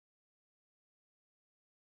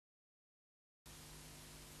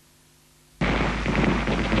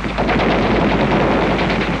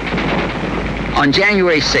On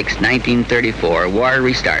January 6, 1934, war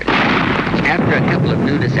restarted. After a couple of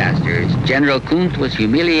new disasters, General Kunt was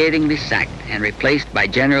humiliatingly sacked and replaced by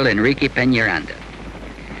General Enrique Peñaranda.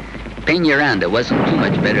 Peñaranda wasn't too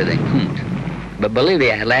much better than Kunt, but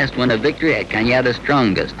Bolivia at last won a victory at Cañada's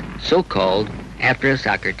Strongest, so called after a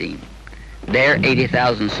soccer team. There,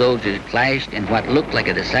 80,000 soldiers clashed in what looked like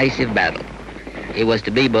a decisive battle. It was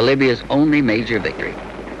to be Bolivia's only major victory.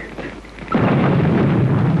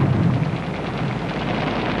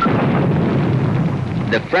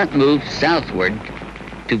 The front moved southward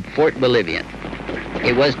to Fort Bolivian.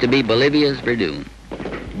 It was to be Bolivia's Verdun.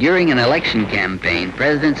 During an election campaign,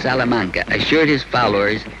 President Salamanca assured his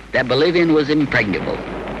followers that Bolivian was impregnable.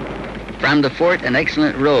 From the fort, an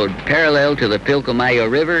excellent road parallel to the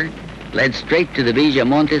Pilcomayo River led straight to the Villa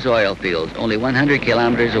Montes oil fields, only 100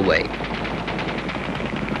 kilometers away.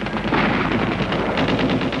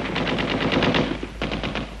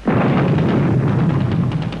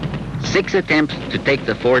 Six attempts to take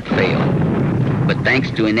the fort failed, but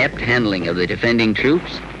thanks to inept handling of the defending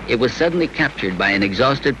troops, it was suddenly captured by an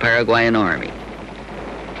exhausted Paraguayan army.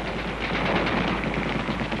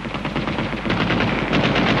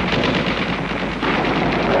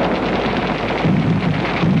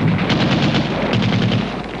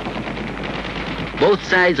 Both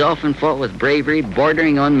sides often fought with bravery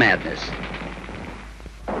bordering on madness.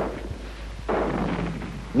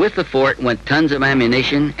 With the fort went tons of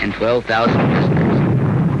ammunition and 12,000 prisoners.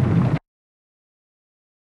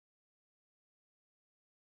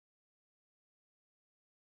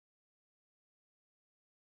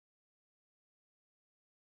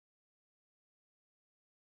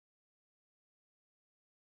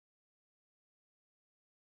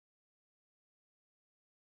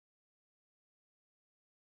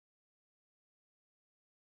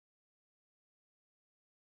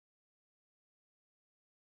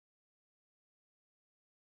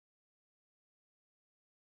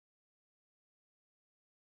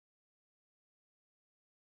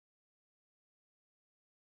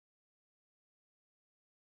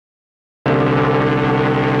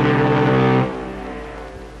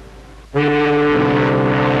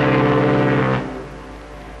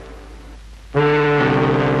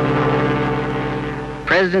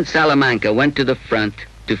 President Salamanca went to the front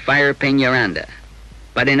to fire Peñaranda,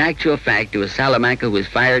 but in actual fact it was Salamanca who was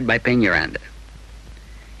fired by Peñaranda.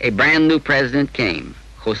 A brand new president came,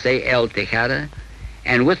 José L. Tejada,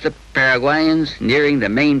 and with the Paraguayans nearing the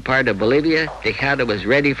main part of Bolivia, Tejada was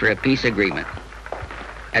ready for a peace agreement.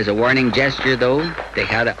 As a warning gesture, though,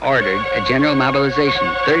 Tejada ordered a general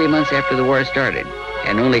mobilization 30 months after the war started,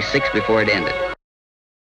 and only 6 before it ended.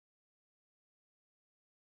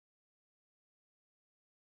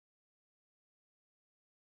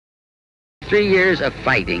 3 years of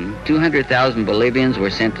fighting, 200,000 Bolivians were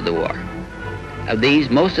sent to the war. Of these,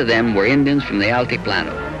 most of them were Indians from the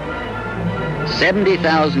Altiplano.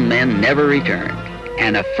 70,000 men never returned,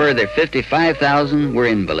 and a further 55,000 were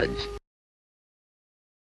invalids.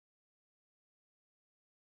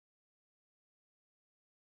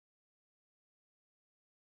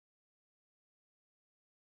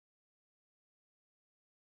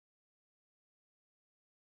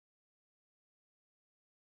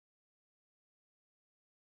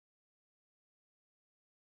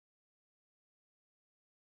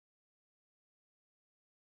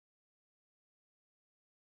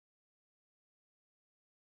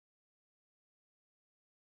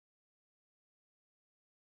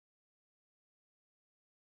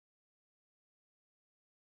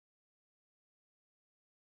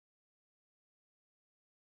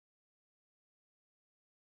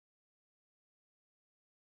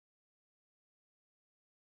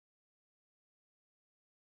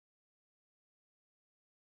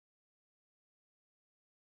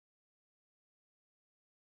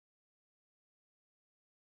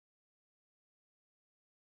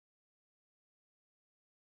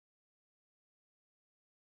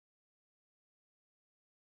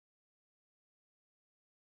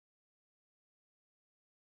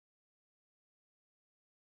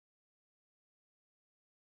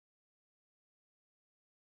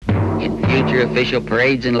 In future official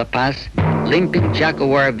parades in La Paz, limping Chaco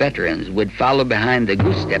War veterans would follow behind the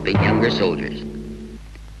goose-stepping younger soldiers.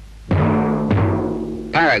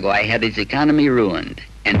 Paraguay had its economy ruined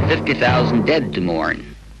and 50,000 dead to mourn.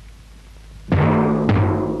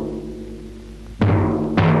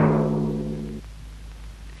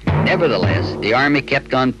 Nevertheless, the army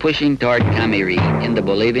kept on pushing toward Camiri in the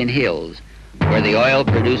Bolivian hills, where the oil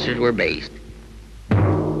producers were based.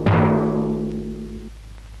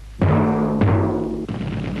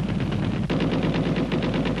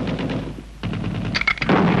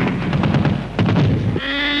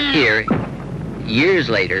 Years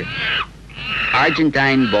later,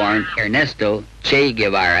 Argentine-born Ernesto Che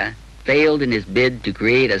Guevara failed in his bid to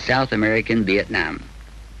create a South American Vietnam.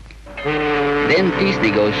 Then peace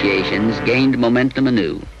negotiations gained momentum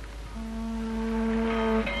anew.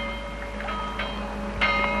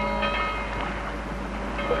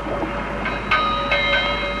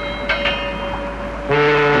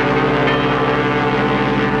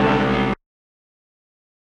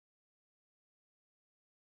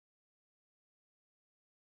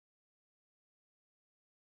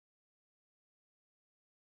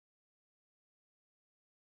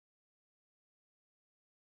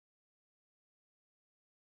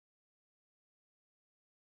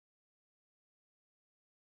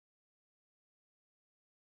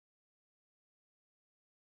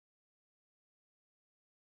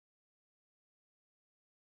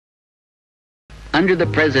 Under the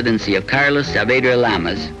presidency of Carlos Saavedra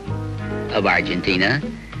Lamas of Argentina,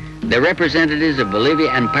 the representatives of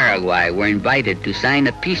Bolivia and Paraguay were invited to sign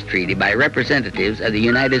a peace treaty by representatives of the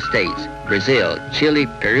United States, Brazil, Chile,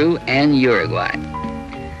 Peru, and Uruguay.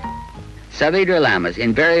 Saavedra Lamas,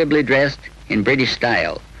 invariably dressed in British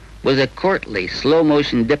style, was a courtly,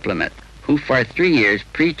 slow-motion diplomat who for 3 years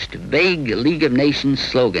preached vague League of Nations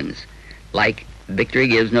slogans like "victory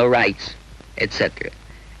gives no rights," etc.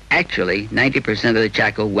 Actually, 90% of the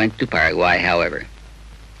Chaco went to Paraguay, however.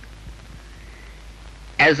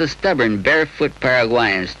 As the stubborn, barefoot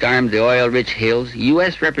Paraguayans stormed the oil-rich hills,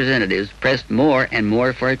 U.S. representatives pressed more and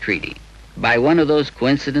more for a treaty. By one of those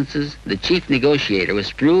coincidences, the chief negotiator was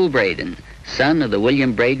Sproul Braden, son of the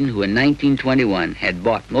William Braden who in 1921 had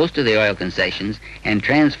bought most of the oil concessions and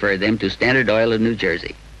transferred them to Standard Oil of New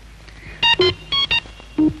Jersey.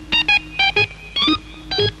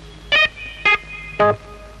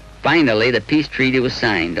 Finally, the peace treaty was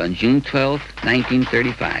signed on June 12,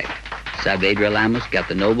 1935. Saavedra Lamas got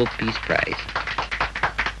the Nobel Peace Prize.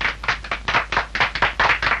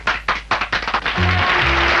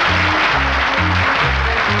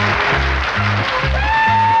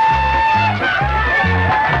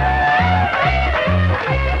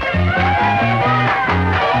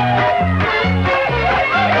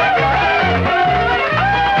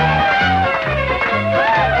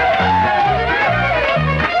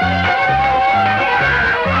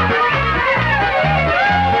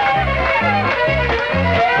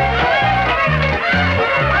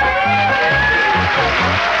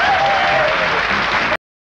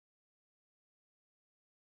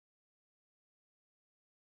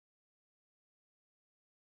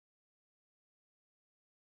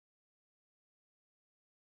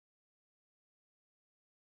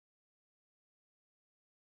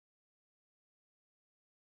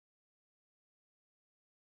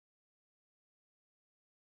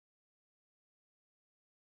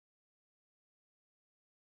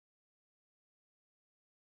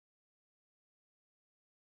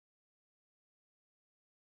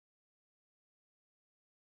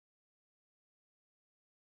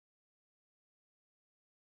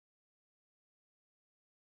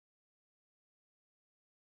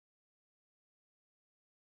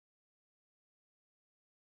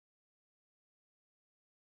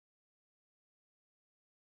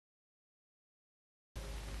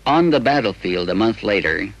 On the battlefield a month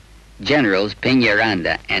later, Generals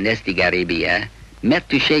Peñaranda and Estigarribia met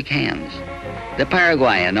to shake hands. The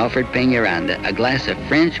Paraguayan offered Peñaranda a glass of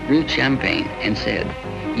French brut champagne and said,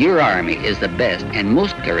 "Your army is the best and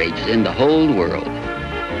most courageous in the whole world."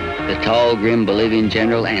 The tall, grim Bolivian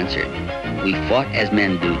general answered, "We fought as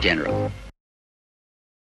men do, General."